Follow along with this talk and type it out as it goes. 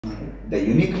The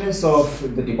uniqueness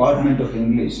of the Department of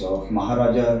English of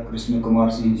Maharaja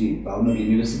Krishnakumarsinhji, Bhavnagar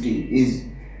University is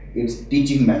its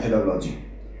teaching methodology.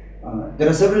 There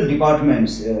are several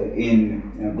departments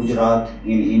in Gujarat,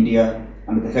 in India,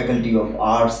 under the Faculty of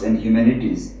Arts and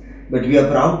Humanities, but we are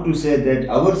proud to say that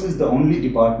ours is the only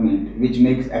department which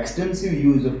makes extensive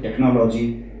use of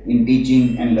technology in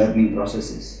teaching and learning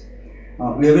processes.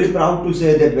 We are very proud to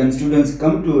say that when students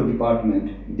come to a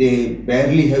department, they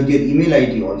barely have their email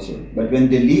ID also, but when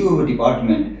they leave our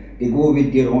department, they go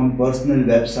with their own personal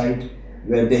website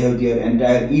where they have their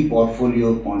entire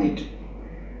e-portfolio on it.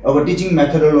 Our teaching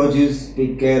methodologies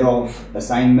take care of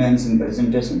assignments and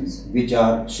presentations which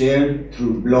are shared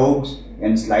through blogs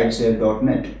and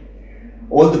slideshare.net.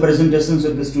 All the presentations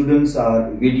of the students are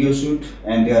video shoot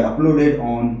and they are uploaded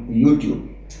on YouTube.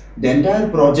 The entire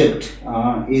project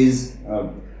is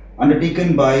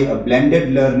undertaken by a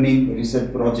blended learning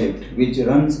research project which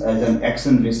runs as an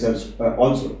action research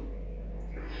also.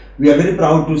 We are very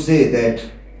proud to say that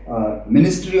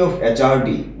Ministry of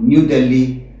HRD, New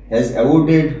Delhi, has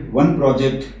awarded one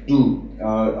project to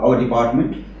our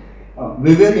department.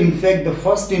 We were in fact the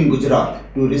first in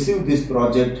Gujarat to receive this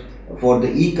project for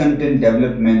the e-content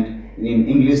development in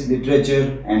English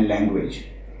literature and language.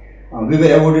 We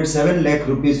were awarded 7 lakh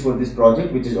rupees for this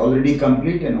project, which is already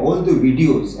complete, and all the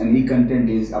videos and e-content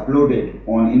is uploaded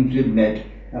on InflipNet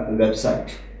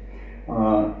website.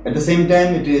 At the same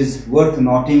time, it is worth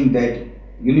noting that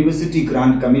University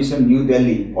Grant Commission New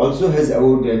Delhi also has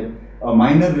awarded a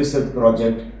minor research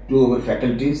project to our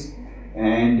faculties,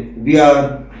 and we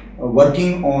are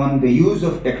working on the use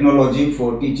of technology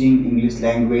for teaching English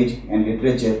language and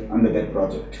literature under that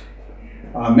project.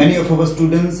 Many of our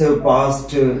students have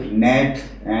passed NET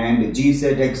and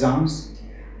GSET exams.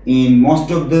 In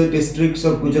most of the districts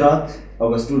of Gujarat,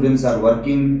 our students are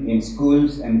working in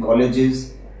schools and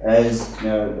colleges as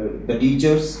the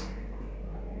teachers.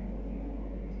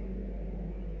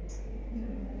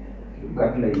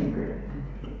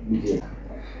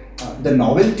 The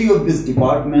novelty of this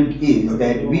department is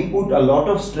that we put a lot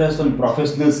of stress on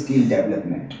professional skill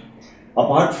development.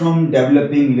 Apart from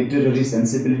developing literary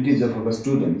sensibilities of our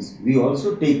students, we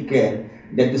also take care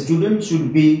that the students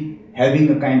should be having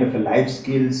a kind of a life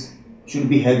skills, should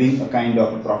be having a kind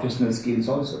of a professional skills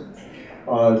also.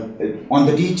 On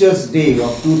the Teachers' Day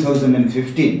of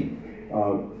 2015,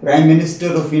 Prime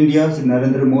Minister of India,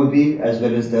 Narendra Modi, as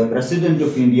well as the President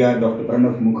of India, Dr.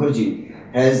 Prof.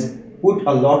 Mukherjee, has put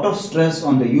a lot of stress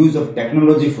on the use of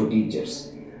technology for teachers.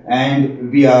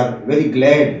 And we are very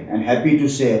glad and happy to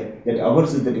share that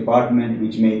ours is the department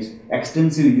which makes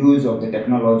extensive use of the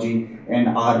technology and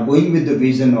are going with the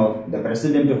vision of the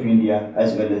President of India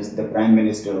as well as the Prime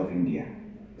Minister of India.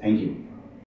 Thank you.